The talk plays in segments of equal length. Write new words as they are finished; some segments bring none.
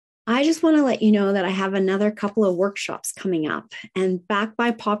I just want to let you know that I have another couple of workshops coming up, and backed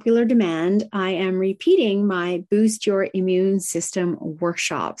by popular demand, I am repeating my Boost Your Immune System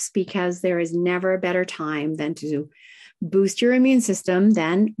workshops because there is never a better time than to boost your immune system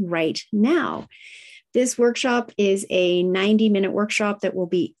than right now. This workshop is a 90-minute workshop that will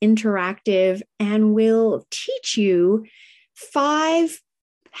be interactive and will teach you 5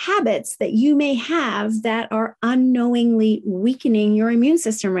 habits that you may have that are unknowingly weakening your immune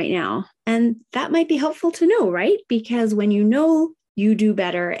system right now. And that might be helpful to know, right? Because when you know, you do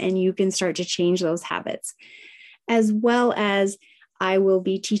better and you can start to change those habits. As well as I will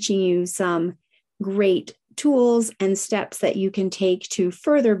be teaching you some great tools and steps that you can take to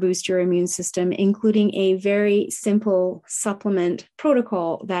further boost your immune system, including a very simple supplement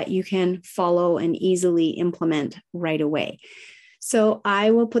protocol that you can follow and easily implement right away. So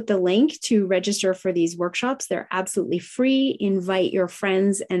I will put the link to register for these workshops. They're absolutely free. Invite your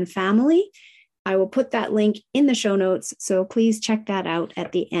friends and family. I will put that link in the show notes. So please check that out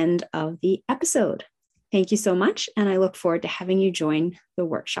at the end of the episode. Thank you so much. And I look forward to having you join the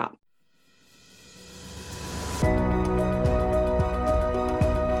workshop.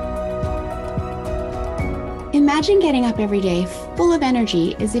 Imagine getting up every day full of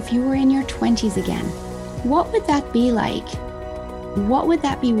energy as if you were in your 20s again. What would that be like? What would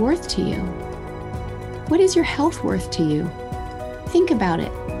that be worth to you? What is your health worth to you? Think about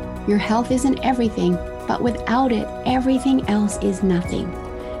it. Your health isn't everything, but without it, everything else is nothing.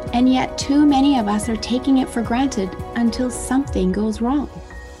 And yet too many of us are taking it for granted until something goes wrong.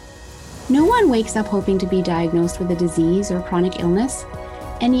 No one wakes up hoping to be diagnosed with a disease or chronic illness,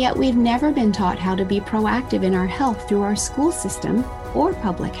 and yet we've never been taught how to be proactive in our health through our school system or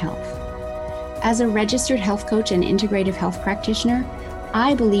public health. As a registered health coach and integrative health practitioner,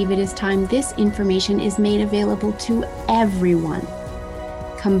 I believe it is time this information is made available to everyone.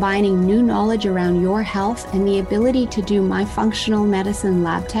 Combining new knowledge around your health and the ability to do my functional medicine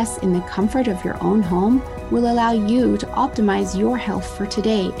lab tests in the comfort of your own home will allow you to optimize your health for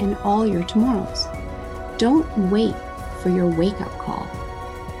today and all your tomorrows. Don't wait for your wake-up call.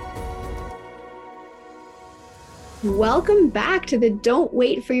 Welcome back to the Don't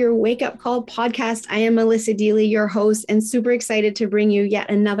Wait for Your Wake Up Call podcast. I am Melissa Deely, your host, and super excited to bring you yet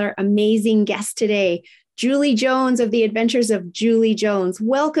another amazing guest today, Julie Jones of The Adventures of Julie Jones.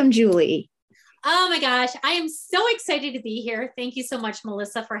 Welcome, Julie. Oh my gosh, I am so excited to be here. Thank you so much,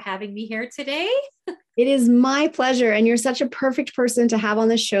 Melissa, for having me here today. It is my pleasure. And you're such a perfect person to have on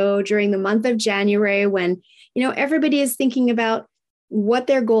the show during the month of January when, everybody is thinking about what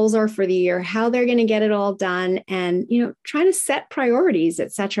their goals are for the year, how they're going to get it all done, and, trying to set priorities,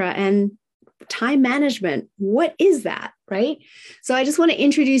 et cetera, and time management. What is that, right? So I just want to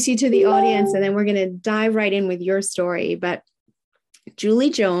introduce you to the audience, and then we're going to dive right in with your story. But Julie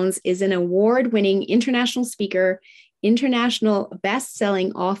Jones is an award-winning international speaker, international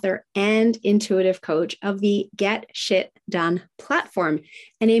best-selling author, and intuitive coach of the Get Shit Done platform,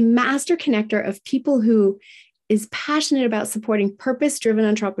 and a master connector of people who is passionate about supporting purpose-driven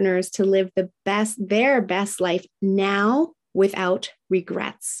entrepreneurs to live their best life now without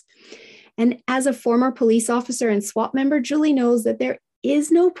regrets. And as a former police officer and SWAT member, Julie knows that there is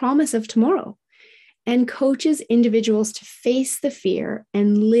no promise of tomorrow and coaches individuals to face the fear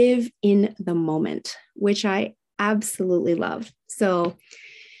and live in the moment, which I absolutely love. So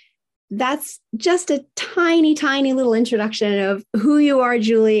that's just a tiny, tiny little introduction of who you are,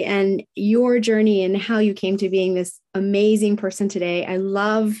 Julie, and your journey and how you came to being this amazing person today. I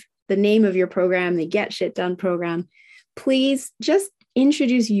love the name of your program, the Get Shit Done program. Please just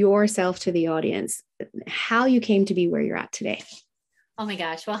introduce yourself to the audience, how you came to be where you're at today. Oh my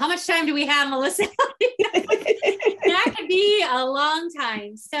gosh. Well, how much time do we have, Melissa? That could be a long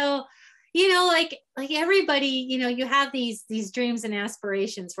time. So, like everybody, you have these dreams and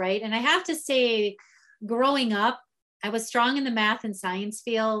aspirations, right? And I have to say, growing up, I was strong in the math and science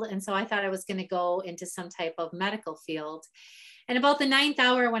field. And so I thought I was going to go into some type of medical field. And about the 9th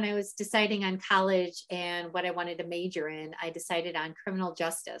hour, when I was deciding on college and what I wanted to major in, I decided on criminal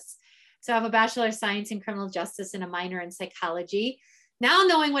justice. So I have a Bachelor of Science in criminal justice and a minor in psychology. Now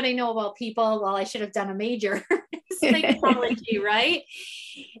knowing what I know about people, well, I should have done a major in psychology, right?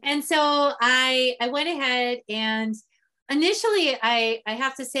 And so I went ahead, and initially I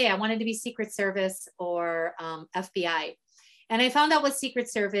have to say I wanted to be Secret Service or FBI. And I found out with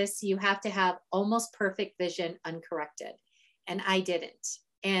Secret Service, you have to have almost perfect vision uncorrected. And I didn't.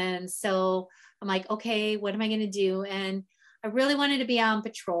 And so I'm like, okay, what am I going to do? And I really wanted to be on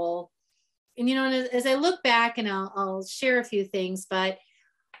patrol. And, as I look back, and I'll share a few things, but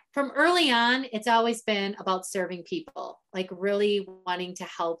from early on, it's always been about serving people, like really wanting to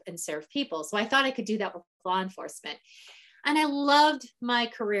help and serve people. So I thought I could do that with law enforcement. And I loved my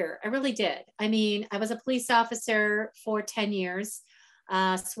career. I really did. I mean, I was a police officer for 10 years,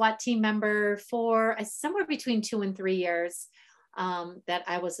 SWAT team member for somewhere between 2 and 3 years that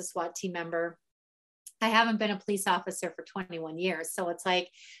I was a SWAT team member. I haven't been a police officer for 21 years. So it's like,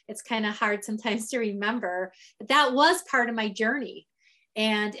 it's kind of hard sometimes to remember, but that was part of my journey.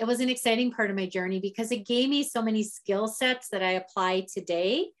 And it was an exciting part of my journey because it gave me so many skill sets that I apply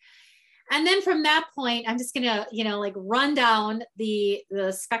today. And then from that point, I'm just going to, like run down the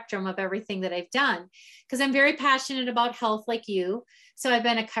spectrum of everything that I've done, because I'm very passionate about health like you. So I've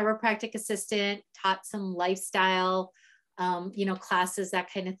been a chiropractic assistant, taught some lifestyle, classes,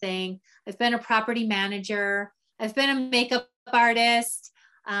 that kind of thing. I've been a property manager. I've been a makeup artist,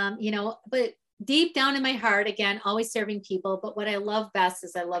 but deep down in my heart, again, always serving people. But what I love best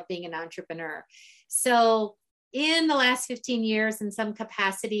is I love being an entrepreneur. So in the last 15 years, in some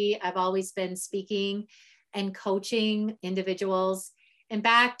capacity, I've always been speaking and coaching individuals. And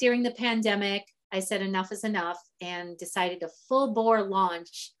back during the pandemic, I said enough is enough and decided to full bore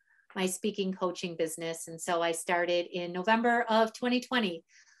launch my speaking coaching business. And so I started in November of 2020,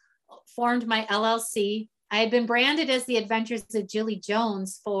 formed my LLC. I had been branded as the Adventures of Julie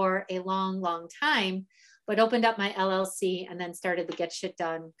Jones for a long, long time, but opened up my LLC and then started the Get Shit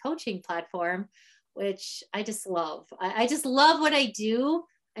Done coaching platform, which I just love. I just love what I do.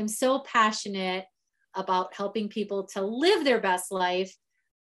 I'm so passionate about helping people to live their best life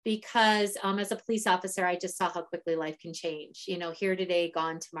because as a police officer, I just saw how quickly life can change, here today,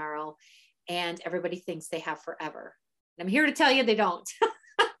 gone tomorrow, and everybody thinks they have forever. And I'm here to tell you they don't.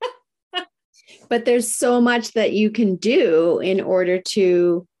 But there's so much that you can do in order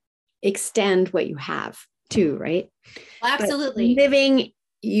to extend what you have too, right? Absolutely. But living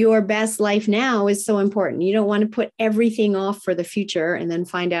your best life now is so important. You don't want to put everything off for the future and then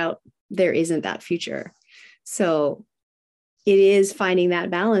find out there isn't that future. So it is finding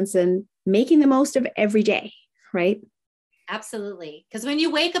that balance and making the most of every day, right? Absolutely. Because when you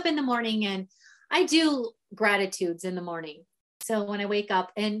wake up in the morning, and I do gratitudes in the morning. So when I wake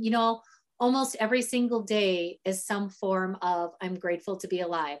up and, almost every single day is some form of, I'm grateful to be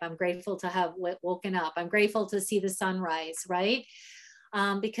alive. I'm grateful to have woken up. I'm grateful to see the sunrise, right?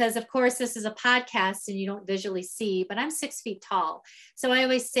 Because of course this is a podcast and you don't visually see, but I'm 6 feet tall. So I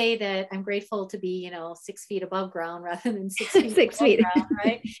always say that I'm grateful to be, 6 feet above ground rather than 6 feet 6 feet, ground,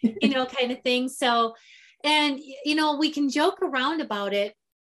 right? Kind of thing. So, and, we can joke around about it.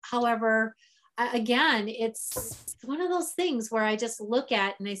 However, again, it's one of those things where I just look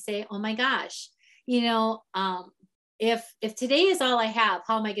at and I say, oh my gosh, if today is all I have,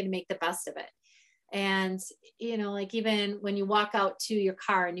 how am I going to make the best of it? And, like even when you walk out to your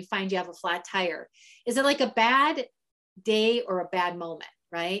car and you find you have a flat tire, is it like a bad day or a bad moment?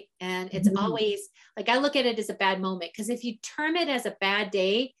 Right. And it's always like, I look at it as a bad moment, because if you term it as a bad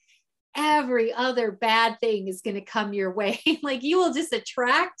day, every other bad thing is going to come your way. Like you will just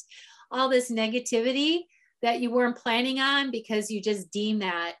attract all this negativity that you weren't planning on because you just deem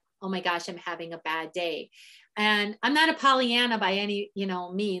that, oh my gosh, I'm having a bad day. And I'm not a Pollyanna by any,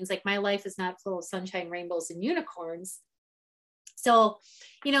 means. Like my life is not full of sunshine, rainbows, and unicorns. So,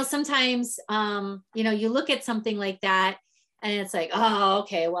 sometimes, you look at something like that and it's like, oh,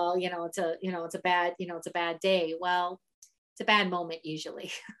 okay, well, it's a bad day. Well, it's a bad moment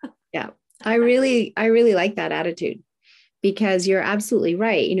usually. Yeah. I really like that attitude, because you're absolutely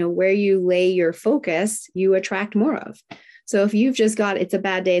right. Where you lay your focus, you attract more of. So if you've just got, it's a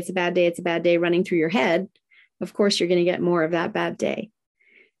bad day, it's a bad day, it's a bad day running through your head, of course, you're going to get more of that bad day.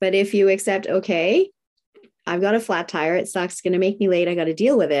 But if you accept, okay, I've got a flat tire, it sucks, it's going to make me late, I got to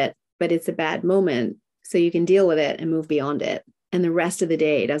deal with it, but it's a bad moment. So you can deal with it and move beyond it. And the rest of the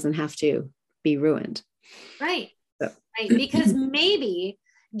day doesn't have to be ruined. Right. So. Right. Because maybe,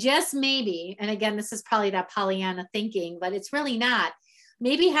 just maybe, and again, this is probably that Pollyanna thinking, but it's really not.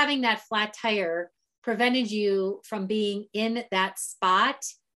 Maybe having that flat tire prevented you from being in that spot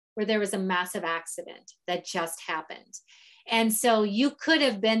where there was a massive accident that just happened. And so you could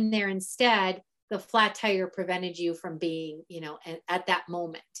have been there instead. The flat tire prevented you from being, at that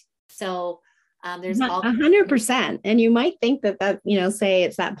moment. So there's 100%. And you might think that, say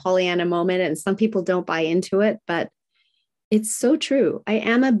it's that Pollyanna moment, and some people don't buy into it, but it's so true. I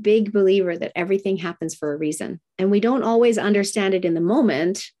am a big believer that everything happens for a reason. And we don't always understand it in the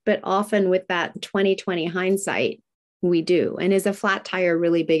moment, but often with that 2020 hindsight, we do. And is a flat tire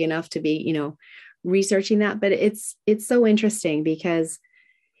really big enough to be, researching that? But it's so interesting because,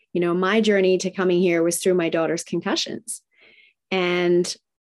 my journey to coming here was through my daughter's concussions. And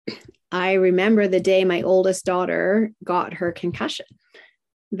I remember the day my oldest daughter got her concussion,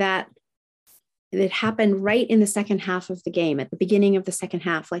 that it happened right in the second half of the game, at the beginning of the second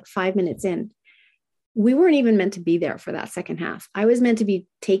half, like 5 minutes in. We weren't even meant to be there for that second half. I was meant to be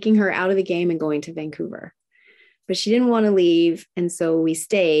taking her out of the game and going to Vancouver, but she didn't want to leave. And so we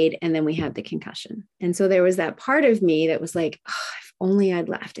stayed, and then we had the concussion. And so there was that part of me that was like, oh, if only I'd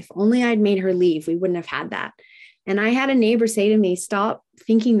left, if only I'd made her leave, we wouldn't have had that. And I had a neighbor say to me, stop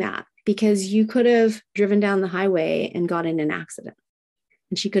thinking that, because you could have driven down the highway and got in an accident,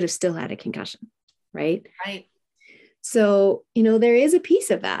 and she could have still had a concussion. Right. Right. So, there is a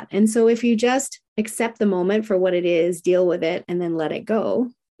piece of that. And so if you just accept the moment for what it is, deal with it, and then let it go,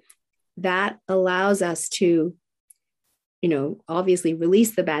 that allows us to, obviously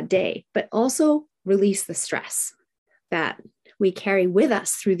release the bad day, but also release the stress that we carry with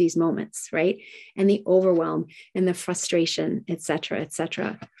us through these moments, right? And the overwhelm and the frustration, et cetera, et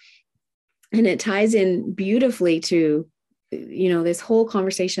cetera. And it ties in beautifully to, this whole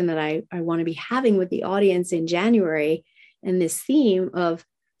conversation that I want to be having with the audience in January, and this theme of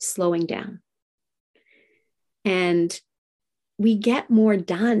slowing down. And we get more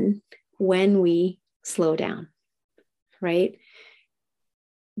done when we slow down, right?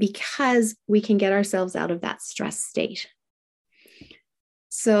 Because we can get ourselves out of that stress state.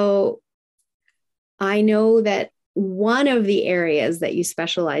 So I know that one of the areas that you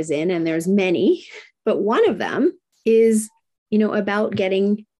specialize in, and there's many, but one of them is, about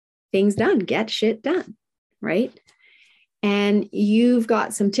getting things done, get shit done, right? And you've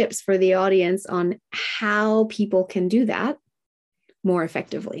got some tips for the audience on how people can do that more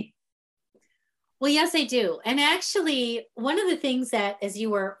effectively. Well, yes, I do. And actually, one of the things that, as you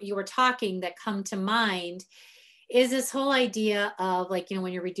were talking, that come to mind is this whole idea of, like,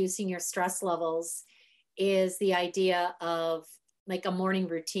 when you're reducing your stress levels, is the idea of like a morning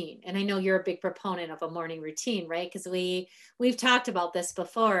routine. And I know you're a big proponent of a morning routine, right? Because we've talked about this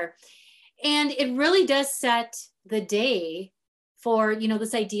before. And it really does set the day for,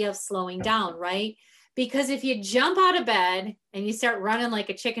 this idea of slowing down, right? Because if you jump out of bed and you start running like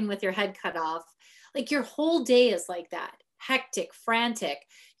a chicken with your head cut off, like your whole day is like that, hectic, frantic,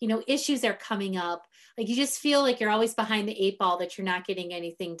 issues are coming up. Like you just feel like you're always behind the 8 ball, that you're not getting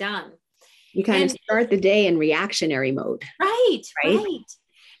anything done. You kind of start the day in reactionary mode. Right.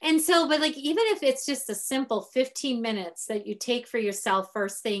 And so, but like, even if it's just a simple 15 minutes that you take for yourself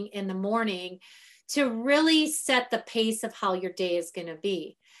first thing in the morning to really set the pace of how your day is going to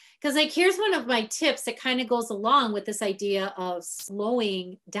be. Because like, here's one of my tips that kind of goes along with this idea of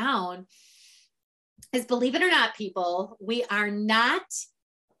slowing down is, believe it or not, people, we are not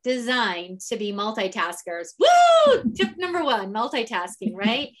designed to be multitaskers. Woo! Tip number 1, multitasking,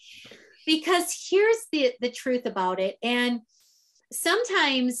 right? Because here's the truth about it. And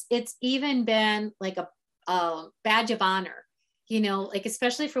sometimes it's even been like a badge of honor, like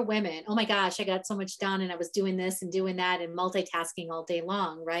especially for women. Oh my gosh, I got so much done and I was doing this and doing that and multitasking all day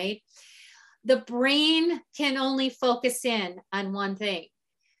long, right? The brain can only focus in on one thing.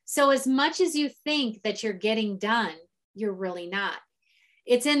 So as much as you think that you're getting done, you're really not.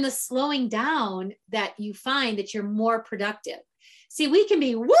 It's in the slowing down that you find that you're more productive. See, we can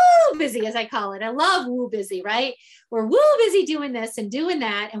be woo busy, as I call it. I love woo busy, right? We're woo busy doing this and doing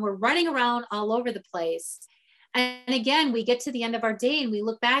that, and we're running around all over the place. And again, we get to the end of our day and we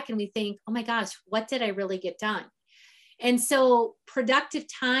look back and we think, oh my gosh, what did I really get done? And so productive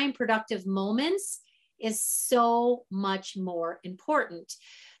time, productive moments is so much more important.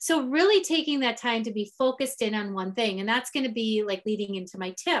 So really taking that time to be focused in on one thing, and that's going to be like leading into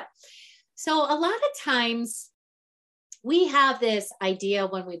my tip. So a lot of times, we have this idea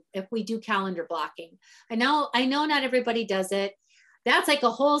if we do calendar blocking. I know not everybody does it. That's like a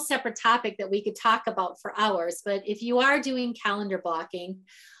whole separate topic that we could talk about for hours. But if you are doing calendar blocking,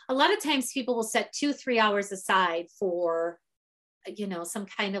 a lot of times people will set 2-3 hours aside for, some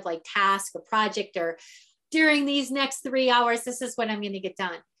kind of like task or project, or during these next 3 hours, this is what I'm going to get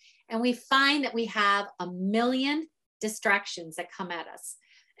done. And we find that we have a million distractions that come at us.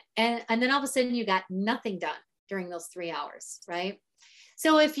 And then all of a sudden you got nothing done during those 3 hours, right?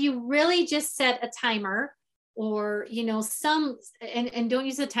 So if you really just set a timer, or, and don't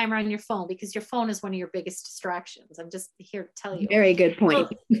use a timer on your phone, because your phone is one of your biggest distractions. I'm just here to tell you. Very good point.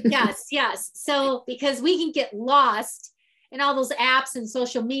 Yes. So, because we can get lost in all those apps and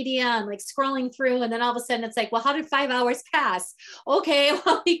social media and like scrolling through, and then all of a sudden it's like, well, how did 5 hours pass? Okay,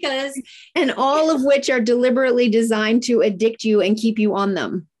 well, because. And all of which are deliberately designed to addict you and keep you on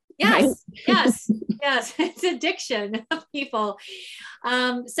them. Yes, right? Yes. It's addiction of people.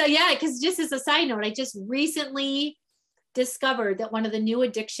 So yeah, because just as a side note, I just recently discovered that one of the new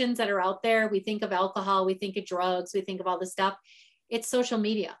addictions that are out there, we think of alcohol, we think of drugs, we think of all this stuff, it's social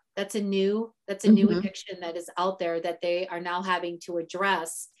media. That's a new addiction that is out there that they are now having to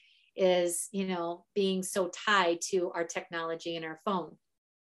address, is, you know, being so tied to our technology and our phone.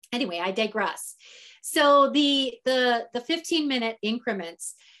 Anyway, I digress. So the 15-minute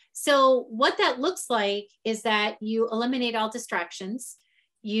increments. So what that looks like is that you eliminate all distractions.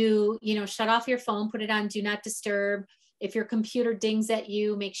 You know, shut off your phone, put it on do not disturb. If your computer dings at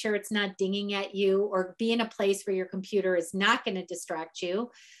you, make sure it's not dinging at you, or be in a place where your computer is not going to distract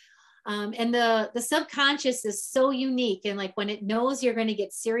you. And the subconscious is so unique. And like when it knows you're going to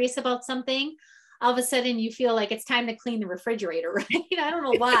get serious about something, all of a sudden you feel like it's time to clean the refrigerator, right? I don't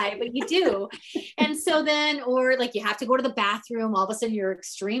know why, but you do. And so then, or like you have to go to the bathroom, all of a sudden you're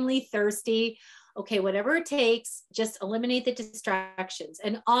extremely thirsty. Okay, whatever it takes, just eliminate the distractions.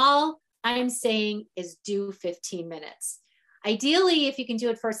 And all I'm saying is do 15 minutes. Ideally, if you can do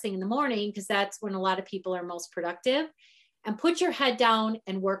it first thing in the morning, because that's when a lot of people are most productive, and put your head down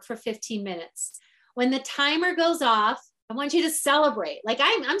and work for 15 minutes. When the timer goes off, I want you to celebrate. Like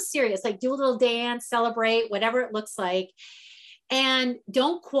I'm serious, like do a little dance, celebrate, whatever it looks like. And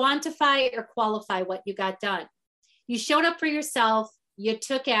don't quantify or qualify what you got done. You showed up for yourself, you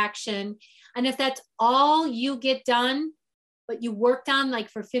took action. And if that's all you get done, but you worked on like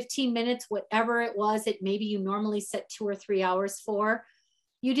for 15 minutes, whatever it was that maybe you normally set 2 or 3 hours for,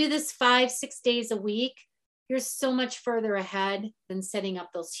 you do this 5-6 days a week, you're so much further ahead than setting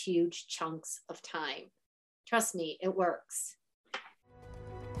up those huge chunks of time. Trust me, it works.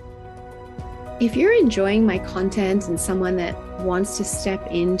 If you're enjoying my content and someone that wants to step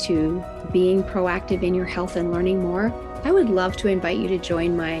into being proactive in your health and learning more, I would love to invite you to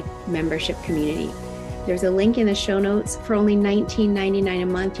join my membership community. There's a link in the show notes. For only $19.99 a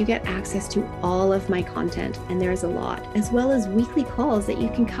month, you get access to all of my content, and there's a lot, as well as weekly calls that you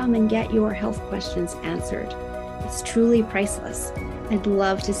can come and get your health questions answered. It's truly priceless. I'd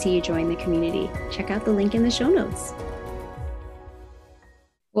love to see you join the community. Check out the link in the show notes.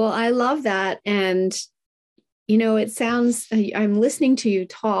 Well, I love that. And, you know, it sounds, I'm listening to you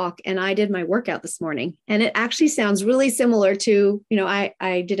talk, and I did my workout this morning, and it actually sounds really similar to, you know,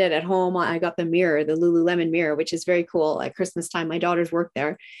 I did it at home. I got the mirror, the Lululemon mirror, which is very cool. At Christmas time, my daughters work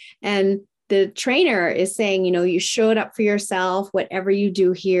there. And the trainer is saying, you know, you showed up for yourself, whatever you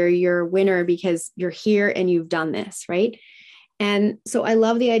do here, you're a winner because you're here and you've done this, right? And so I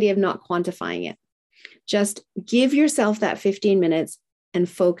love the idea of not quantifying it. Just give yourself that 15 minutes and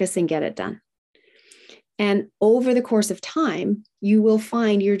focus and get it done. And over the course of time, you will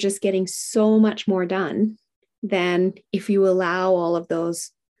find you're just getting so much more done than if you allow all of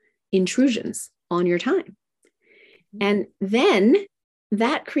those intrusions on your time. And then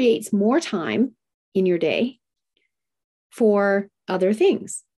that creates more time in your day for other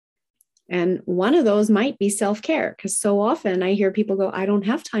things. And one of those might be self-care, because so often I hear people go, I don't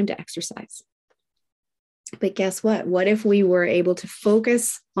have time to exercise. But guess what? What if we were able to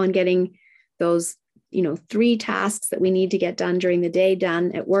focus on getting those, you know, 3 tasks that we need to get done during the day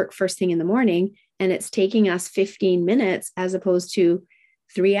done at work first thing in the morning, and it's taking us 15 minutes as opposed to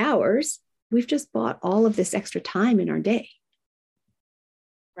 3 hours, we've just bought all of this extra time in our day.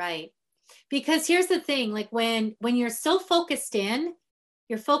 Right. Because here's the thing, like when you're so focused in,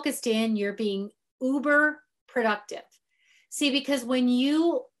 you're being uber productive. See, because when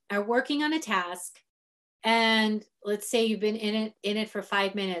you are working on a task, and let's say you've been in it for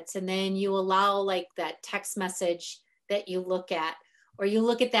 5 minutes, and then you allow like that text message that you look at, or you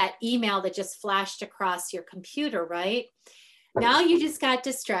look at that email that just flashed across your computer, right? Now you just got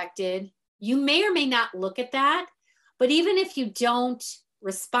distracted. You may or may not look at that, but even if you don't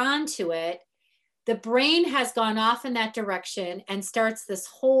respond to it, the brain has gone off in that direction and starts this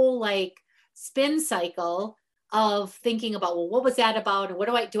whole like spin cycle of thinking about, well, what was that about? And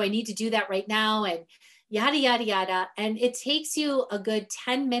what do I need to do that right now? And yada, yada, yada. And it takes you a good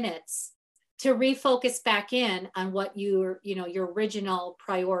 10 minutes to refocus back in on what your original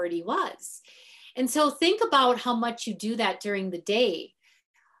priority was. And so think about how much you do that during the day.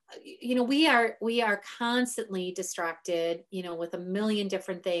 You know, we are constantly distracted, you know, with a million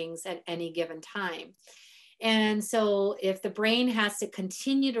different things at any given time. And so if the brain has to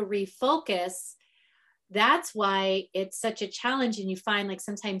continue to refocus, that's why it's such a challenge. And you find like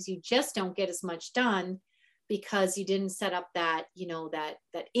sometimes you just don't get as much done because you didn't set up that, you know, that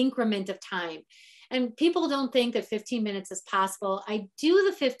increment of time. And people don't think that 15 minutes is possible. I do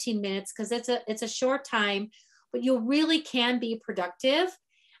the 15 minutes because it's a short time, but you really can be productive.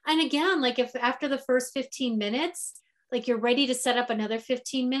 And again, like if after the first 15 minutes, like you're ready to set up another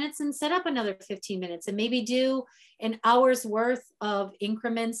 15 minutes and set up another 15 minutes and maybe do an hour's worth of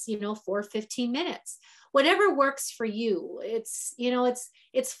increments, for 15 minutes, whatever works for you. It's,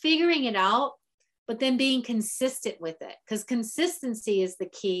 it's figuring it out, but then being consistent with it, because consistency is the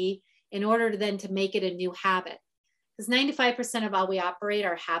key in order to then to make it a new habit. Because 95% of how we operate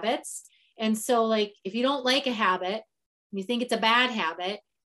are habits. And so like, if you don't like a habit, you think it's a bad habit,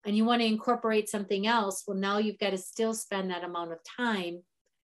 and you want to incorporate something else, well, now you've got to still spend that amount of time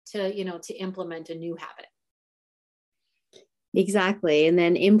to, to implement a new habit. Exactly. And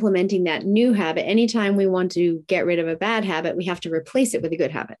then implementing that new habit, anytime we want to get rid of a bad habit, we have to replace it with a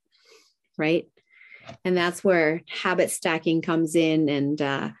good habit, right? And that's where habit stacking comes in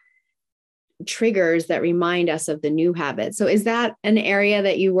and triggers that remind us of the new habit. So is that an area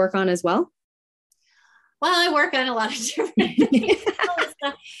that you work on as well? Well, I work on a lot of different things.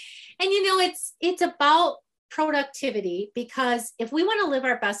 And it's about productivity, because if we want to live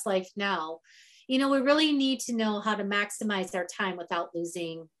our best life now, we really need to know how to maximize our time without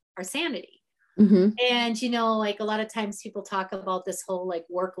losing our sanity. Mm-hmm. And, like a lot of times people talk about this whole like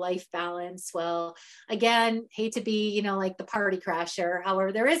work-life balance. Well, again, hate to be, like the party crasher.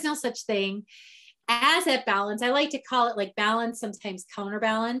 However, there is no such thing as that balance. I like to call it like balance, sometimes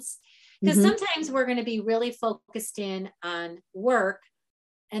counterbalance, because mm-hmm. sometimes we're going to be really focused in on work.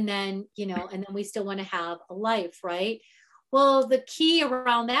 And then, and then we still want to have a life, right? Well, the key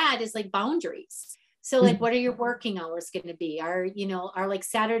around that is like boundaries. So like, what are your working hours going to be? Are like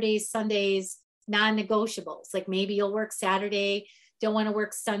Saturdays, Sundays, non-negotiables? Like maybe you'll work Saturday, don't want to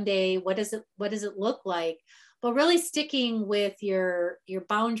work Sunday. What does it look like? But really sticking with your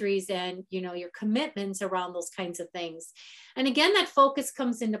boundaries and, your commitments around those kinds of things. And again, that focus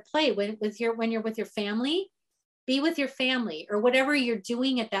comes into play when you're with your family. Be with your family, or whatever you're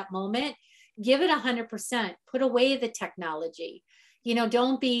doing at that moment, give it 100%, put away the technology,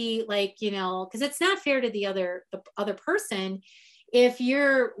 don't be like, because it's not fair to the other person if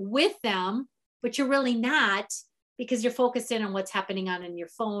you're with them, but you're really not, because you're focused in on what's happening on your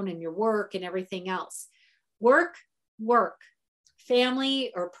phone and your work and everything else. Work,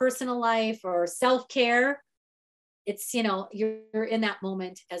 family or personal life or self-care. It's, you're in that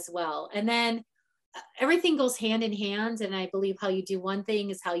moment as well. And then everything goes hand in hand. And I believe how you do one thing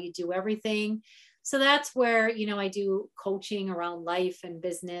is how you do everything. So that's where, I do coaching around life and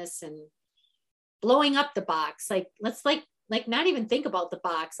business and blowing up the box. Like, let's like not even think about the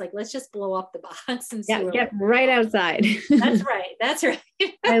box. Like, let's just blow up the box and get right outside. That's right. That's right.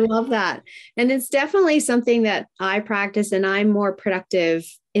 I love that. And it's definitely something that I practice, and I'm more productive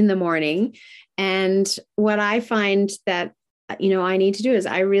in the morning. And what I find that I need to do is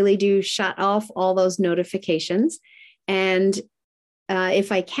I really do shut off all those notifications. And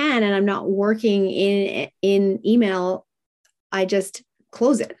if I can, and I'm not working in email, I just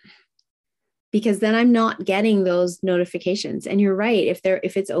close it, because then I'm not getting those notifications. And you're right.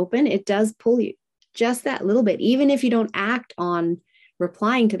 If it's open, it does pull you just that little bit. Even if you don't act on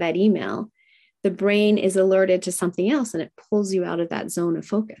replying to that email, the brain is alerted to something else and it pulls you out of that zone of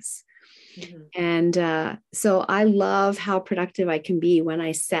focus. Mm-hmm. And so I love how productive I can be when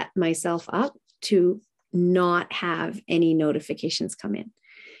I set myself up to not have any notifications come in.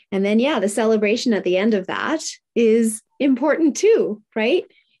 And then, the celebration at the end of that is important too, right?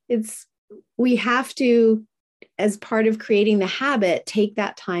 We have to, as part of creating the habit, take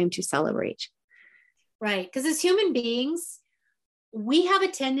that time to celebrate. Right. Because as human beings, we have a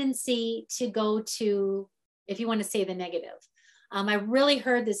tendency to go to, if you want to say, the negative. I really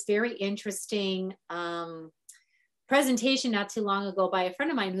heard this very interesting presentation not too long ago by a friend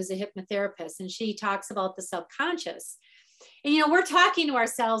of mine who's a hypnotherapist, and she talks about the subconscious. And, we're talking to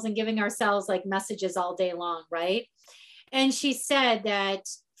ourselves and giving ourselves like messages all day long, right? And she said that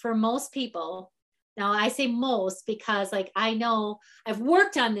for most people, now I say most because like I know I've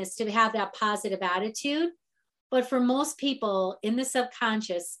worked on this to have that positive attitude, but for most people in the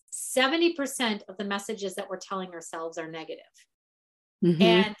subconscious, 70% of the messages that we're telling ourselves are negative. Mm-hmm.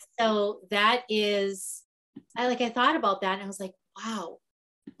 And so that is, I thought about that and I was like, wow,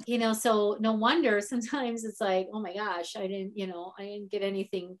 so no wonder sometimes it's like, oh my gosh, I didn't get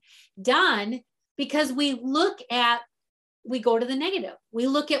anything done, because we go to the negative. We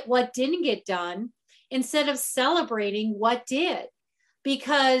look at what didn't get done instead of celebrating what did.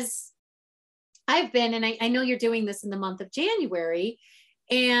 Because I've been, and I know you're doing this in the month of January,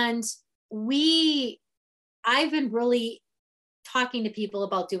 and I've been really talking to people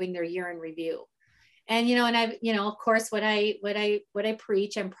about doing their year in review. And, and I've, of course, what I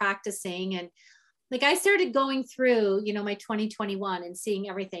preach, I'm practicing. And like, I started going through, my 2021 and seeing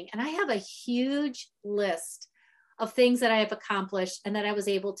everything. And I have a huge list of things that I have accomplished and that I was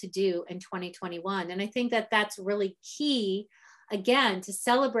able to do in 2021. And I think that that's really key, again, to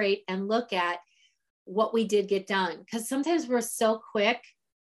celebrate and look at what we did get done. Because sometimes we're so quick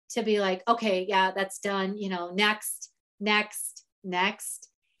to be like, okay, yeah, that's done, you know, next,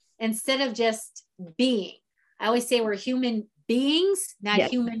 instead of just being. I always say we're human beings, not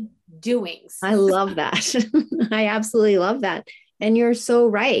Yes. human doings. I love that. I absolutely love that. And you're so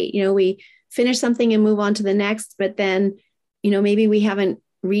right. You know, we finish something and move on to the next, but then, you know, maybe we haven't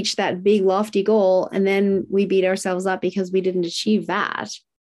reached that big lofty goal, and then we beat ourselves up because we didn't achieve that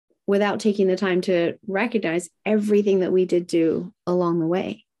without taking the time to recognize everything that we did do along the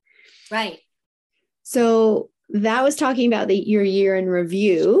way. Right. So that was talking about your year in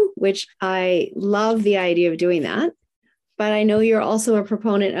review, which I love the idea of doing that. But I know you're also a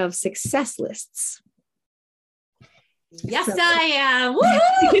proponent of success lists. Yes, so. I am.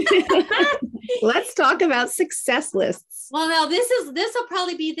 Let's talk about success lists. Well, now this will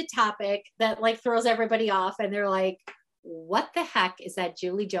probably be the topic that like throws everybody off, and they're like, what the heck is that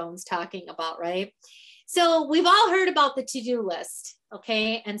Julie Jones talking about, right? So we've all heard about the to-do list,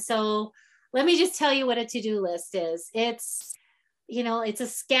 okay? And so let me just tell you what a to-do list is. It's, you know, it's a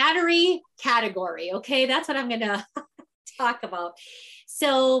scattery category, okay? That's what I'm going to talk about.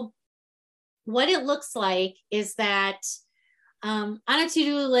 So what it looks like is that on a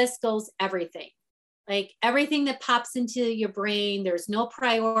to-do list goes everything, like everything that pops into your brain. There's no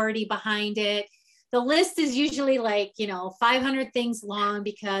priority behind it. The list is usually like, you know, 500 things long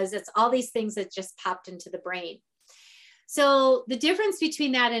because it's all these things that just popped into the brain. So the difference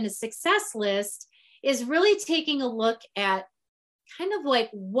between that and a success list is really taking a look at kind of like,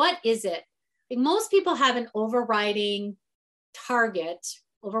 what is it? Like most people have an overriding target,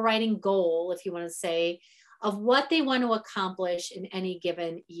 overriding goal, if you want to say, of what they want to accomplish in any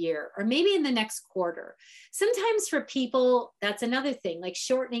given year, or maybe in the next quarter. Sometimes for people, that's another thing, like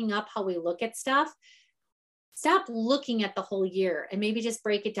shortening up how we look at stuff. Stop looking at the whole year and maybe just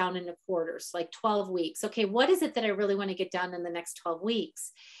break it down into quarters, like 12 weeks. Okay, what is it that I really want to get done in the next 12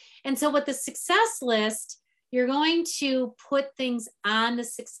 weeks? And so with the success list, you're going to put things on the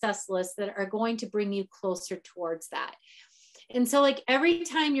success list that are going to bring you closer towards that. And so like every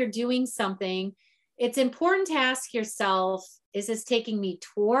time you're doing something, it's important to ask yourself, is this taking me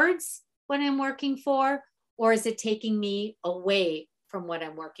towards what I'm working for, or is it taking me away from what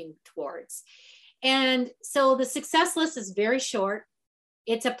I'm working towards? And so the success list is very short.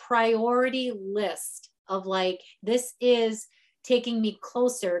 It's a priority list of like, this is taking me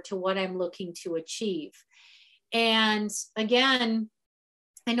closer to what I'm looking to achieve. And again,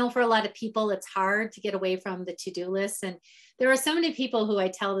 I know for a lot of people, it's hard to get away from the to-do list. And there are so many people who I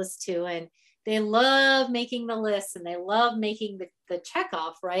tell this to, and they love making the list and they love making the check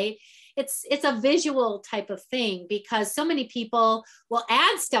off, right? It's a visual type of thing because so many people will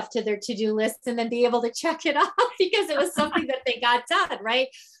add stuff to their to-do list and then be able to check it off because it was something that they got done, right?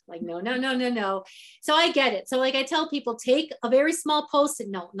 Like, no. So I get it. So like I tell people, take a very small Post-it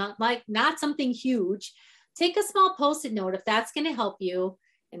note, not something huge. Take a small Post-it note if that's going to help you,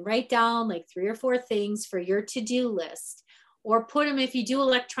 and write down like 3 or 4 things for your to-do list. Or put them, if you do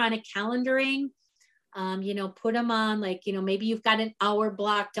electronic calendaring, you know, put them on like, you know, maybe you've got an hour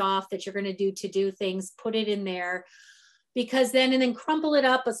blocked off that you're going to do things, put it in there, because then, and then crumple it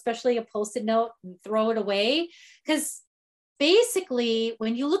up, especially a Post-it note, and throw it away. Because basically,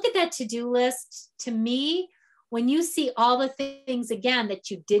 when you look at that to-do list, to me, when you see all the things again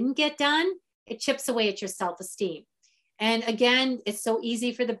that you didn't get done, it chips away at your self-esteem. And again, it's so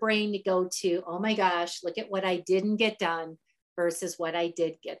easy for the brain to go to, oh my gosh, look at what I didn't get done versus what I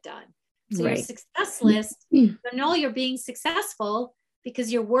did get done. So right. Your success list, you know you're being successful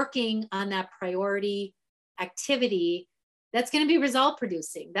because you're working on that priority activity that's going to be result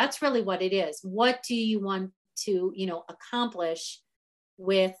producing. That's really what it is. What do you want to, you know, accomplish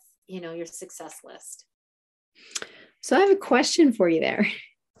with, you know, your success list? So I have a question for you there.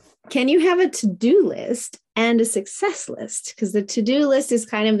 Can you have a to-do list and a success list? Because the to-do list is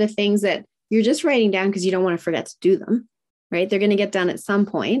kind of the things that you're just writing down because you don't want to forget to do them, right? They're going to get done at some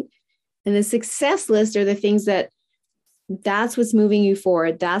point. And the success list are the things that's what's moving you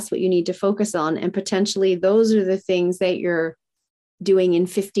forward. That's what you need to focus on. And potentially those are the things that you're doing in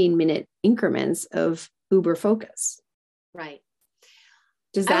 15-minute increments of uber focus. Right.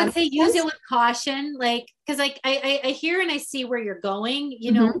 Does that I would say use it with caution, like, because like I hear and I see where you're going,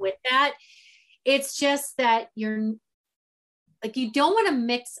 you know, with that. It's just that you're like, you don't want to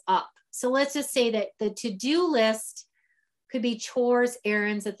mix up. So let's just say that the to-do list could be chores,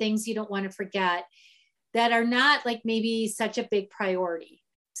 errands, the things you don't want to forget that are not like maybe such a big priority.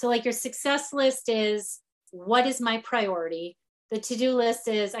 So like your success list is what is my priority? The to-do list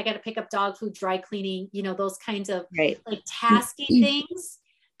is I got to pick up dog food, dry cleaning, those kinds of Right. like tasky things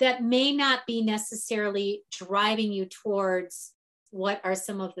that may not be necessarily driving you towards what are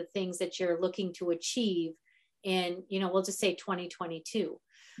some of the things that you're looking to achieve in, we'll just say 2022.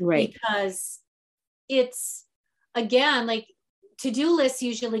 Right. Because it's, again, like to-do lists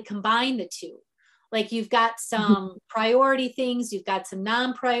usually combine the two. Like you've got some priority things, you've got some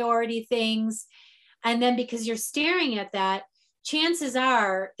non-priority things. And then because you're staring at that, chances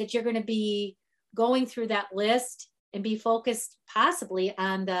are that you're going to be going through that list and be focused possibly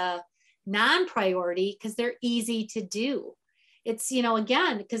on the non-priority because they're easy to do. It's,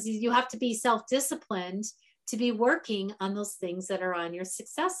 again, because you have to be self-disciplined to be working on those things that are on your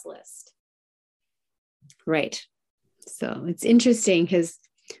success list. Right. So it's interesting because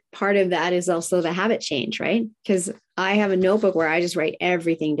part of that is also the habit change, right? Because I have a notebook where I just write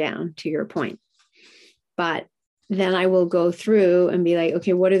everything down, to your point. But then I will go through and be like,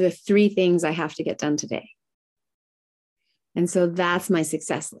 okay, what are the 3 things I have to get done today? And so that's my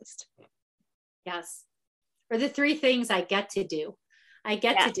success list. Yes. Or the 3 things I get to do. I like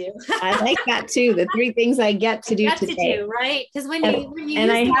that too. The 3 things I get to do today. Right? Because when you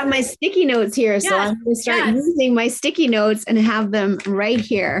and I have my sticky notes here. So I'm going to start using my sticky notes and have them right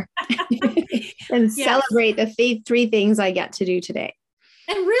here and celebrate the 3 things I get to do today.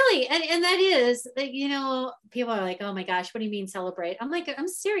 And really, and that is, people are like, oh my gosh, what do you mean celebrate? I'm like, I'm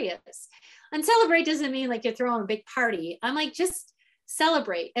serious. And celebrate doesn't mean like you're throwing a big party. I'm like, just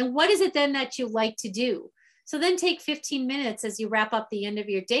celebrate. And what is it then that you like to do? So then take 15 minutes as you wrap up the end of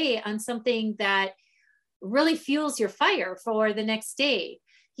your day on something that really fuels your fire for the next day.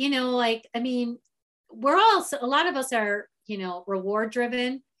 We're all, a lot of us are, reward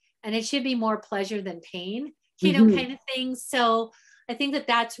driven, and it should be more pleasure than pain, kind of thing. So I think that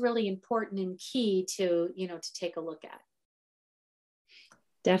that's really important and key to take a look at.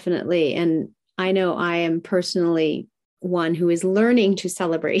 Definitely. And I know I am personally one who is learning to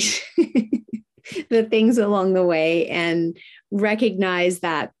celebrate the things along the way and recognize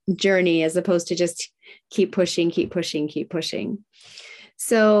that journey as opposed to just keep pushing.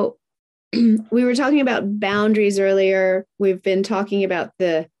 So we were talking about boundaries earlier. We've been talking about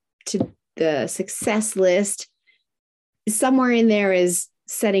the success list. Somewhere in there is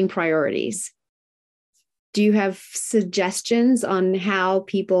setting priorities. Do you have suggestions on how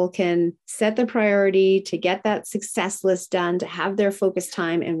people can set the priority to get that success list done, to have their focus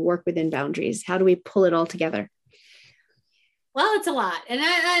time and work within boundaries? How do we pull it all together? Well, it's a lot.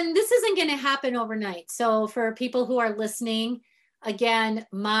 And this isn't going to happen overnight. So for people who are listening, again,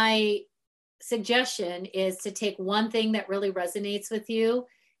 my suggestion is to take one thing that really resonates with you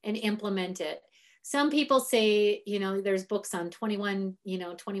and implement it. Some people say, there's books on 21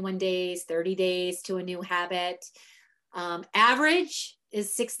 days, 30 days to a new habit. Average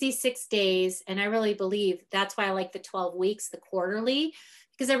is 66 days. And I really believe that's why I like the 12 weeks, the quarterly,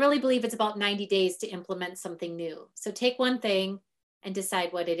 because I really believe it's about 90 days to implement something new. So take one thing and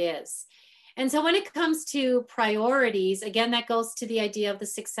decide what it is. And so when it comes to priorities, again, that goes to the idea of the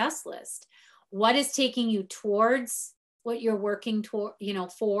success list. What is taking you towards what you're working toward,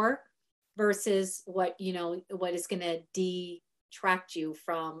 for, versus what is going to detract you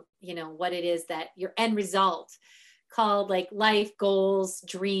from, what it is that your end result, called like life goals,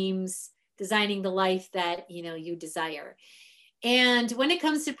 dreams, designing the life that, you desire. And when it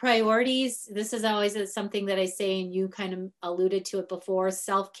comes to priorities, this is always something that I say, and you kind of alluded to it before,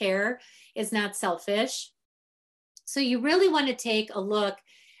 self-care is not selfish. So you really want to take a look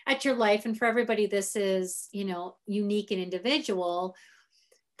at your life. And for everybody, this is, unique and individual.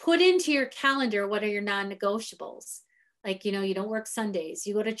 Put into your calendar, what are your non-negotiables? Like, you don't work Sundays,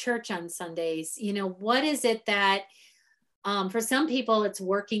 you go to church on Sundays. What is it that, for some people, it's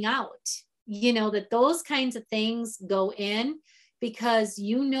working out, that those kinds of things go in, because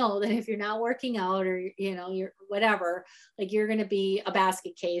that if you're not working out, or, you're whatever, like you're going to be a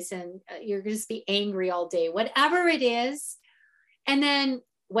basket case and you're going to be angry all day, whatever it is. And then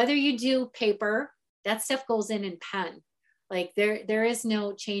whether you do paper, that stuff goes in pen. Like there is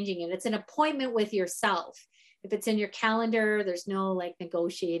no changing it. It's an appointment with yourself. If it's in your calendar, there's no like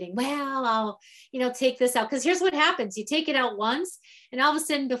negotiating. Well, I'll, take this out. Because here's what happens. You take it out once, and all of a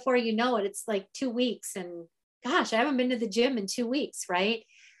sudden, before you know it, it's like 2 weeks. And gosh, I haven't been to the gym in 2 weeks, right?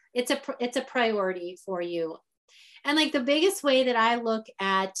 It's a priority for you. And like the biggest way that I look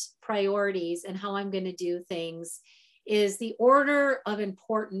at priorities and how I'm going to do things is the order of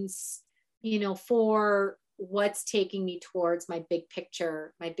importance, for what's taking me towards my big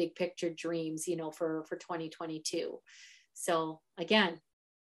picture dreams, for 2022. So again,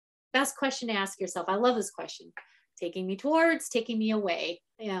 best question to ask yourself. I love this question. Taking me towards, taking me away.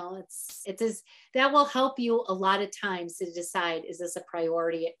 That will help you a lot of times to decide, is this a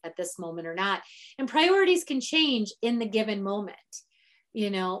priority at this moment or not? And priorities can change in the given moment,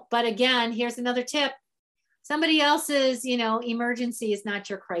 but again, here's another tip. Somebody else's, emergency is not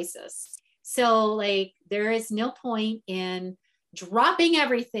your crisis. So like, there is no point in dropping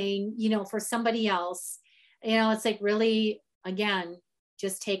everything, for somebody else. It's like, really, again,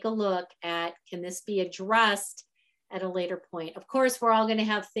 just take a look at, can this be addressed at a later point? Of course, we're all going to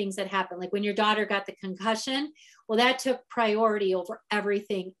have things that happen. Like when your daughter got the concussion, well, that took priority over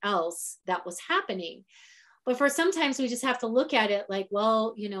everything else that was happening. But for sometimes we just have to look at it like,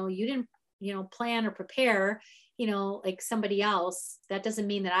 well, you didn't, plan or prepare, like somebody else. That doesn't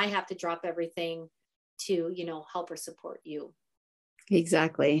mean that I have to drop everything to, help or support you.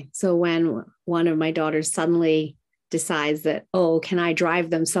 Exactly. So when one of my daughters suddenly decides that, oh, can I drive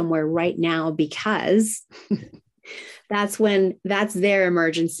them somewhere right now? Because that's their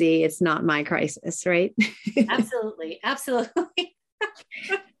emergency. It's not my crisis, right? Absolutely. Absolutely.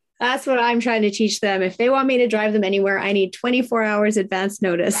 That's what I'm trying to teach them. If they want me to drive them anywhere, I need 24 hours advance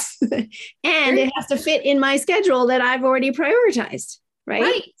notice. And it has to fit in my schedule that I've already prioritized,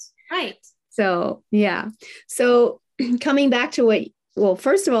 right? Right. So, yeah. So coming back to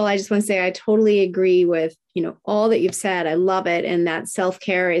first of all, I just want to say I totally agree with, all that you've said. I love it. And that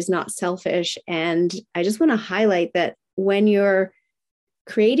self-care is not selfish. And I just want to highlight that when you're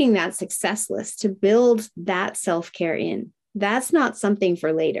creating that success list to build that self-care in, that's not something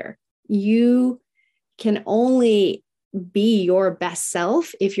for later. You can only be your best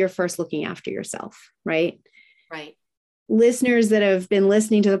self if you're first looking after yourself, right? Right. Listeners that have been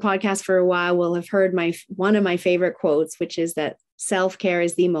listening to the podcast for a while will have heard one of my favorite quotes, which is that self-care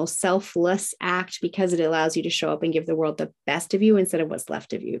is the most selfless act because it allows you to show up and give the world the best of you instead of what's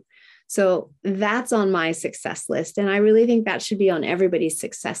left of you. So that's on my success list. And I really think that should be on everybody's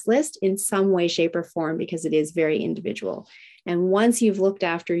success list in some way, shape, or form, because it is very individual. And once you've looked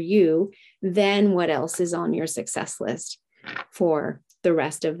after you, then what else is on your success list for the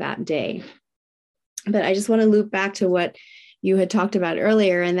rest of that day? But I just want to loop back to what you had talked about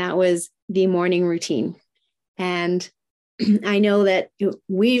earlier, and that was the morning routine. And I know that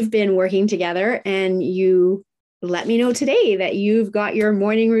we've been working together, and you let me know today that you've got your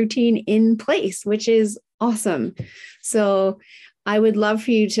morning routine in place, which is awesome. So I would love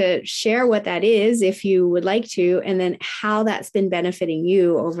for you to share what that is, if you would like to, and then how that's been benefiting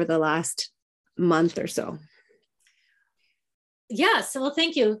you over the last month or so. Yes. Well,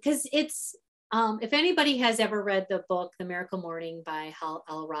 thank you. Because it's, if anybody has ever read the book, The Miracle Morning by Hal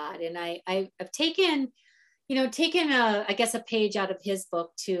Elrod, and I've taken a page out of his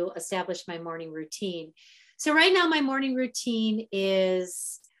book to establish my morning routine. So right now my morning routine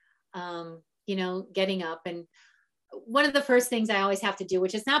is, getting up, and one of the first things I always have to do,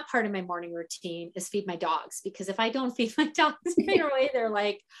 which is not part of my morning routine, is feed my dogs. Because if I don't feed my dogs right away, they're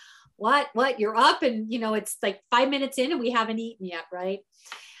like, what, you're up? And, it's like 5 minutes in and we haven't eaten yet. Right.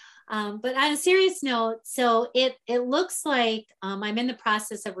 But on a serious note, so it looks like I'm in the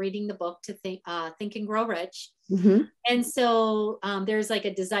process of reading the book to Think and Grow Rich. Mm-hmm. And so there's like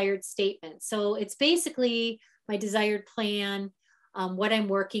a desired statement. So it's basically my desired plan, what I'm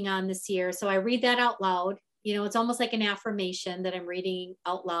working on this year. So I read that out loud. It's almost like an affirmation that I'm reading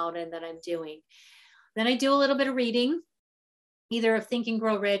out loud and that I'm doing. Then I do a little bit of reading, either of Think and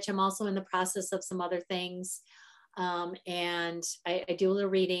Grow Rich. I'm also in the process of some other things. And I do a little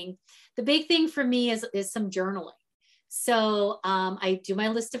reading. The big thing for me is some journaling. So I do my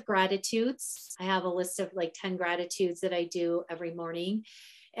list of gratitudes. I have a list of like 10 gratitudes that I do every morning,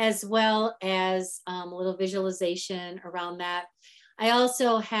 as well as a little visualization around that. I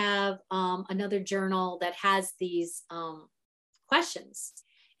also have another journal that has these questions.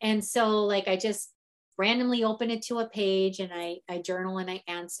 And so like I just randomly open it to a page and I journal and I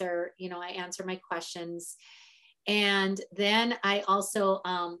answer my questions. And then I also,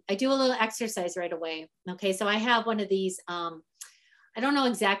 I do a little exercise right away. Okay. So I have one of these, I don't know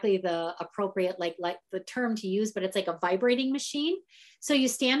exactly the appropriate, like the term to use, but it's like a vibrating machine. So you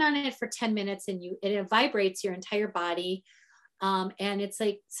stand on it for 10 minutes and it vibrates your entire body. And it's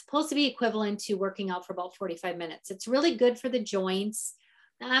like supposed to be equivalent to working out for about 45 minutes. It's really good for the joints.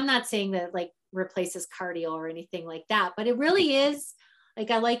 I'm not saying that like replaces cardio or anything like that, but it really is. Like,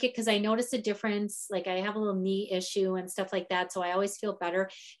 I like it because I notice a difference. Like I have a little knee issue and stuff like that. So I always feel better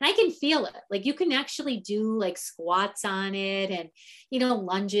and I can feel it. Like you can actually do like squats on it and,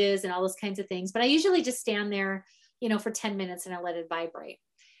 lunges and all those kinds of things. But I usually just stand there, for 10 minutes and I let it vibrate.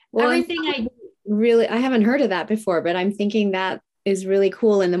 Well, Everything I haven't heard of that before, but I'm thinking that is really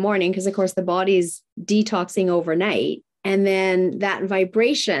cool in the morning because, of course, the body's detoxing overnight. And then that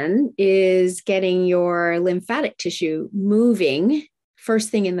vibration is getting your lymphatic tissue moving first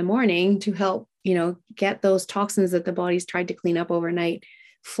thing in the morning to help, get those toxins that the body's tried to clean up overnight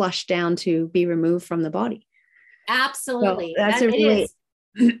flushed down to be removed from the body. Absolutely. So that's really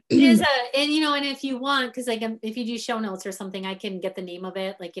it is and if you want, because like if you do show notes or something, I can get the name of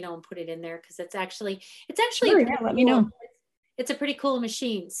it, and put it in there, because it's actually sure, yeah, let me know. It's a pretty cool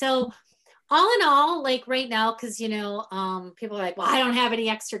machine. So all in all, like right now, because people are like, well, I don't have any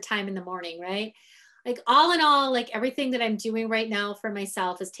extra time in the morning, right? Like all in all, like everything that I'm doing right now for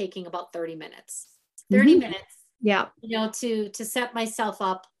myself is taking about 30 minutes. 30 minutes. Yeah. To set myself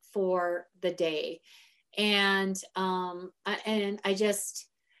up for the day. And I just,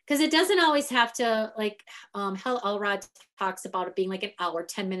 because it doesn't always have to, like Hal Elrod talks about it being like an hour,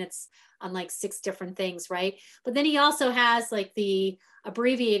 10 minutes on like 6 different things, right? But then he also has like the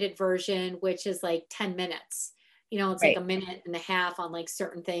abbreviated version, which is like 10 minutes. It's right. like a minute and a half on like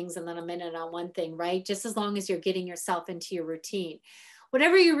certain things, and then a minute on one thing, right? Just as long as you're getting yourself into your routine.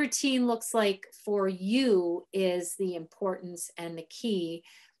 Whatever your routine looks like for you is the importance and the key,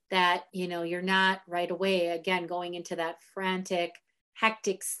 that you're not right away again going into that frantic,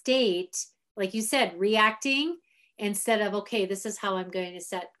 hectic state, like you said, reacting, instead of, okay, this is how I'm going to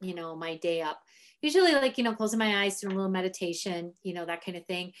set my day up. Usually, like closing my eyes, doing a little meditation, that kind of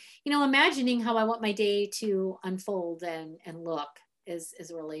thing, imagining how I want my day to unfold and look is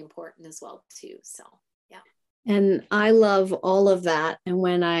really important as well too. So yeah. And I love all of that. And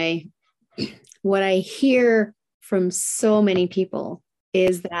what I hear from so many people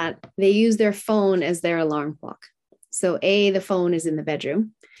is that they use their phone as their alarm clock. So the phone is in the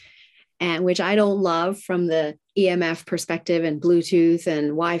bedroom, and which I don't love from the EMF perspective and Bluetooth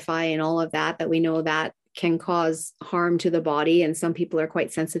and Wi-Fi and all of that we know that can cause harm to the body. And some people are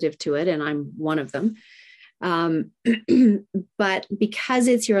quite sensitive to it. And I'm one of them. But because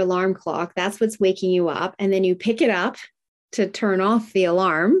it's your alarm clock, that's what's waking you up. And then you pick it up to turn off the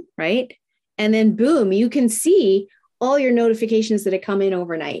alarm, right? And then boom, you can see all your notifications that have come in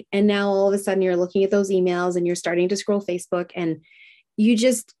overnight. And now all of a sudden you're looking at those emails and you're starting to scroll Facebook, and you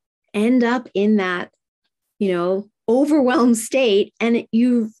just end up in that, overwhelmed state. And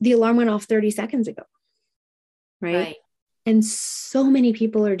the alarm went off 30 seconds ago. Right. And so many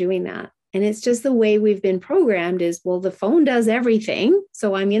people are doing that. And it's just the way we've been programmed is, well, the phone does everything,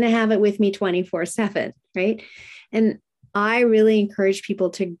 so I'm going to have it with me 24/7. Right. And I really encourage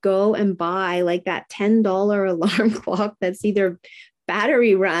people to go and buy like that $10 alarm clock that's either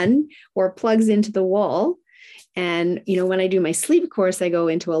battery run or plugs into the wall. And, when I do my sleep course, I go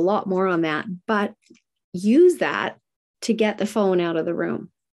into a lot more on that, but use that to get the phone out of the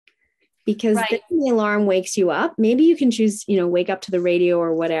room, because then the alarm wakes you up. Maybe you can choose, wake up to the radio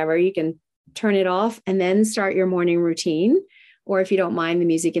or whatever. You can turn it off and then start your morning routine. Or if you don't mind the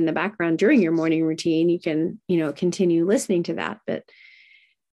music in the background during your morning routine, you can, continue listening to that. But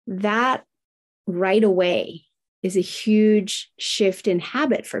that right away is a huge shift in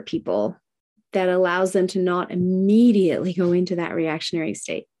habit for people that allows them to not immediately go into that reactionary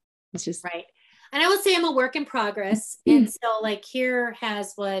state. It's just right. And I would say I'm a work in progress. And so like here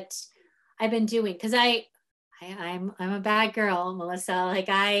has what I've been doing, because I'm a bad girl, Melissa. Like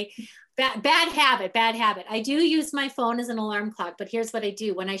bad habit. I do use my phone as an alarm clock, but here's what I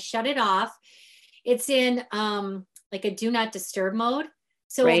do. When I shut it off, it's in like a do not disturb mode.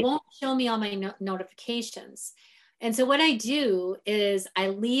 So it won't show me all my notifications. And so what I do is I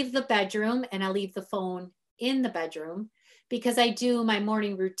leave the bedroom and I leave the phone in the bedroom, because I do my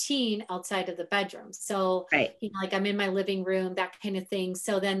morning routine outside of the bedroom. So, like I'm in my living room, that kind of thing.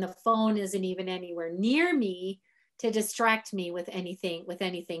 So then the phone isn't even anywhere near me to distract me with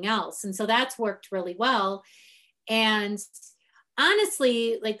anything else. And so that's worked really well. And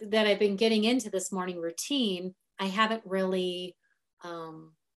honestly, like that I've been getting into this morning routine, I haven't really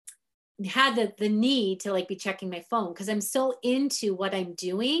had the need to like be checking my phone, because I'm so into what I'm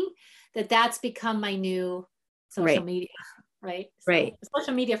doing that's become my new social media. Right.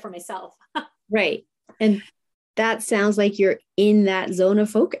 Social media for myself. Right. And that sounds like you're in that zone of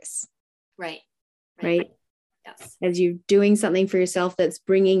focus. Right. Yes. As you're doing something for yourself that's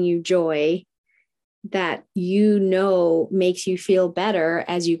bringing you joy, that makes you feel better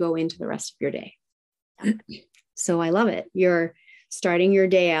as you go into the rest of your day. Yeah. So I love it. You're starting your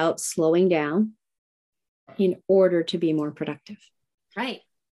day out slowing down in order to be more productive. Right.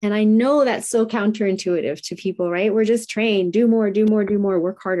 And I know that's so counterintuitive to people, right? We're just trained, do more,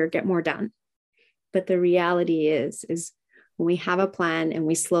 work harder, get more done. But the reality is when we have a plan and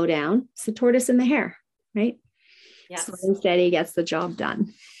we slow down, it's the tortoise and the hare, right? Yes. Slow and steady gets the job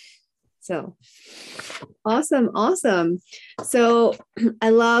done. So awesome. Awesome. So I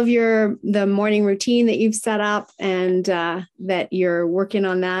love the morning routine that you've set up and that you're working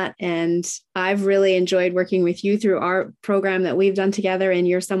on that. And I've really enjoyed working with you through our program that we've done together. And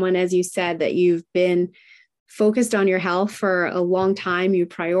you're someone, as you said, that you've been focused on your health for a long time. You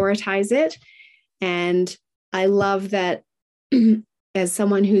prioritize it. And I love that as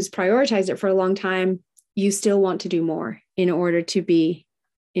someone who's prioritized it for a long time, you still want to do more in order to be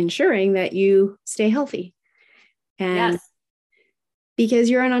ensuring that you stay healthy. And yes. because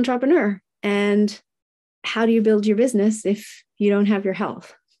you're an entrepreneur, and how do you build your business if you don't have your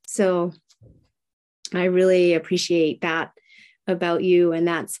health? So I really appreciate that about you. And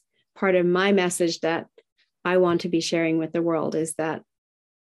that's part of my message that I want to be sharing with the world, is that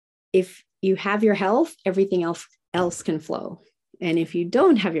if you have your health, everything else can flow. And if you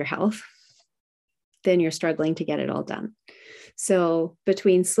don't have your health, then you're struggling to get it all done. So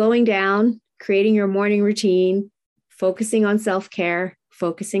between slowing down, creating your morning routine, focusing on self-care,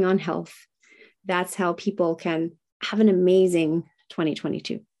 focusing on health, that's how people can have an amazing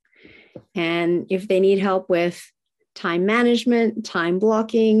 2022. And if they need help with time management, time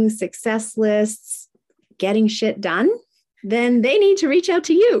blocking, success lists, getting shit done, then they need to reach out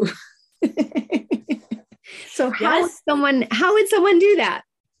to you. So how would someone do that?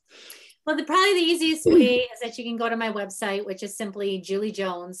 Well, probably the easiest way is that you can go to my website, which is simply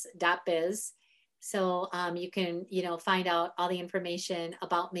juliejones.biz. So you can, find out all the information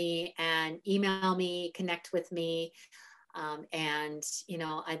about me and email me, connect with me. And,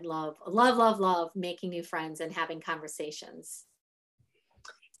 I'd love making new friends and having conversations.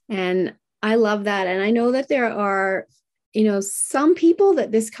 And I love that. And I know that there are, some people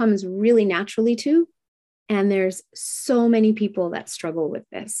that this comes really naturally to. And there's so many people that struggle with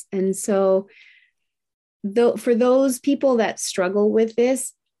this. And so for those people that struggle with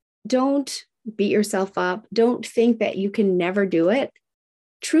this, don't beat yourself up. Don't think that you can never do it.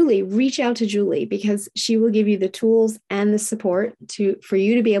 Truly reach out to Julie, because she will give you the tools and the support for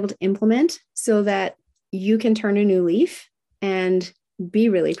you to be able to implement so that you can turn a new leaf and be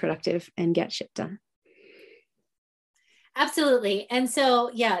really productive and get shit done. Absolutely. And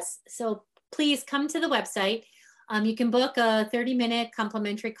so, yes. So please come to the website. You can book a 30-minute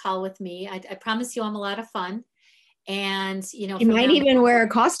complimentary call with me. I promise you I'm a lot of fun. And, you might even wear a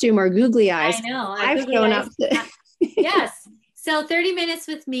costume or googly eyes. I know. I've shown up. Yes. So 30 minutes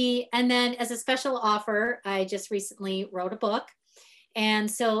with me. And then as a special offer, I just recently wrote a book.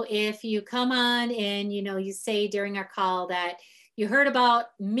 And so if you come on and, you say during our call that you heard about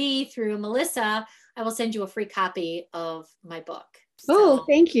me through Melissa, I will send you a free copy of my book. Oh,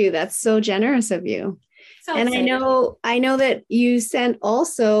 thank you. That's so generous of you. So and excited. I know that you sent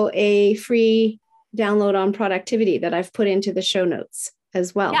also a free download on productivity that I've put into the show notes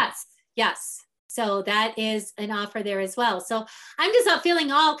as well. Yes. So that is an offer there as well. So I'm just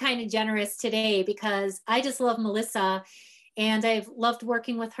feeling all kind of generous today because I just love Melissa and I've loved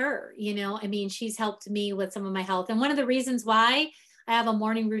working with her. She's helped me with some of my health. And one of the reasons why I have a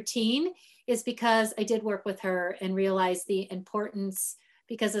morning routine is because I did work with her and realized the importance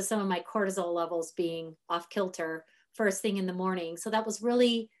because of some of my cortisol levels being off kilter first thing in the morning. So that was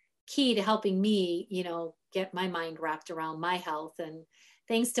really key to helping me, get my mind wrapped around my health. And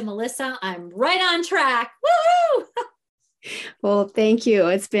thanks to Melissa, I'm right on track. Woo! Well, thank you.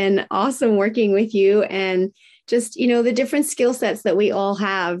 It's been awesome working with you, and just, the different skill sets that we all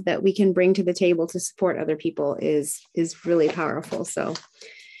have that we can bring to the table to support other people is really powerful. So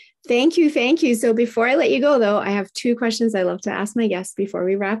thank you. Thank you. So before I let you go, though, I have 2 questions I love to ask my guests before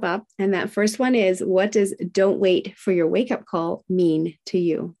we wrap up. And that first one is, what does "don't wait for your wake-up call" mean to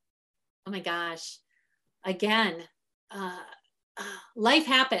you? Oh my gosh. Again, life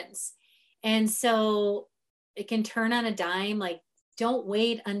happens. And so it can turn on a dime. Like, don't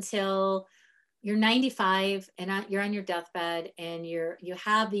wait until you're 95 and you're on your deathbed and you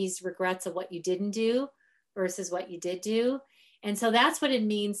have these regrets of what you didn't do versus what you did do. And so that's what it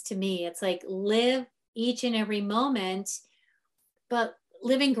means to me. It's like, live each and every moment, but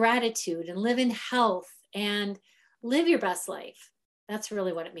live in gratitude and live in health and live your best life. That's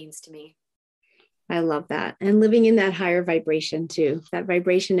really what it means to me. I love that. And living in that higher vibration too, that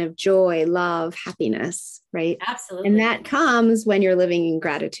vibration of joy, love, happiness, right? Absolutely. And that comes when you're living in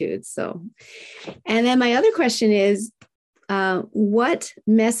gratitude. So, and then my other question is, what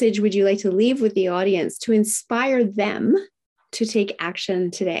message would you like to leave with the audience to inspire them to take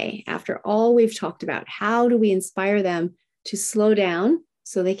action today? After all we've talked about, how do we inspire them to slow down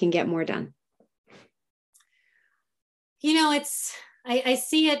so they can get more done? I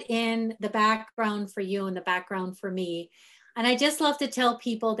see it in the background for you and the background for me. And I just love to tell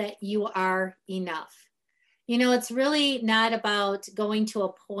people that you are enough. You know, it's really not about going to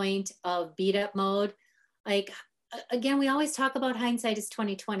a point of beat up mode. Like, again, we always talk about hindsight is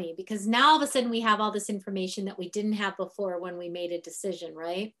 2020, because now all of a sudden we have all this information that we didn't have before when we made a decision,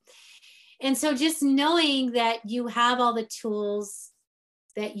 right? And so just knowing that you have all the tools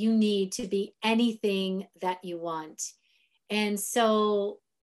that you need to be anything that you want. And so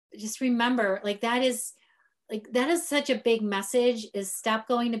just remember, that is such a big message, is stop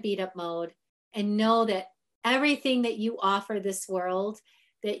going to beat up mode and know that everything that you offer this world,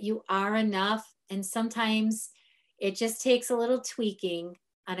 that you are enough. And sometimes it just takes a little tweaking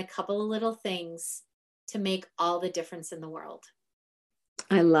on a couple of little things to make all the difference in the world.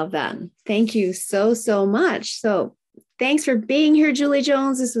 I love that. Thank you so, so much. So thanks for being here, Julie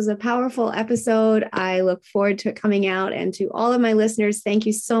Jones. This was a powerful episode. I look forward to it coming out. And to all of my listeners, thank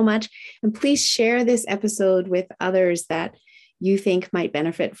you so much. And please share this episode with others that you think might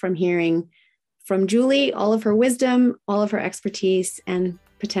benefit from hearing from Julie, all of her wisdom, all of her expertise, and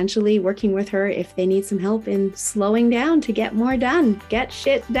potentially working with her if they need some help in slowing down to get more done. Get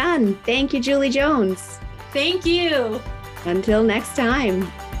shit done. Thank you, Julie Jones. Thank you. Until next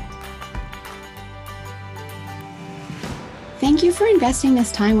time. Thank you for investing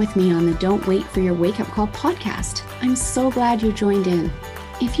this time with me on the Don't Wait for Your Wake Up Call podcast. I'm so glad you joined in.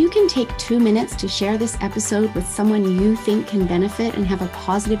 If you can take 2 minutes to share this episode with someone you think can benefit and have a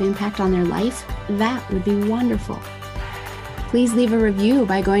positive impact on their life, that would be wonderful. Please leave a review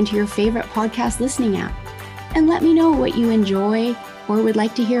by going to your favorite podcast listening app and let me know what you enjoy or would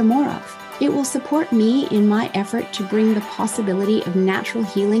like to hear more of. It will support me in my effort to bring the possibility of natural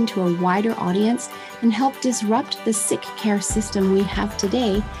healing to a wider audience and help disrupt the sick care system we have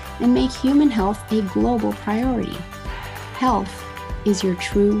today and make human health a global priority. Health is your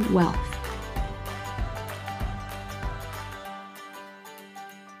true wealth.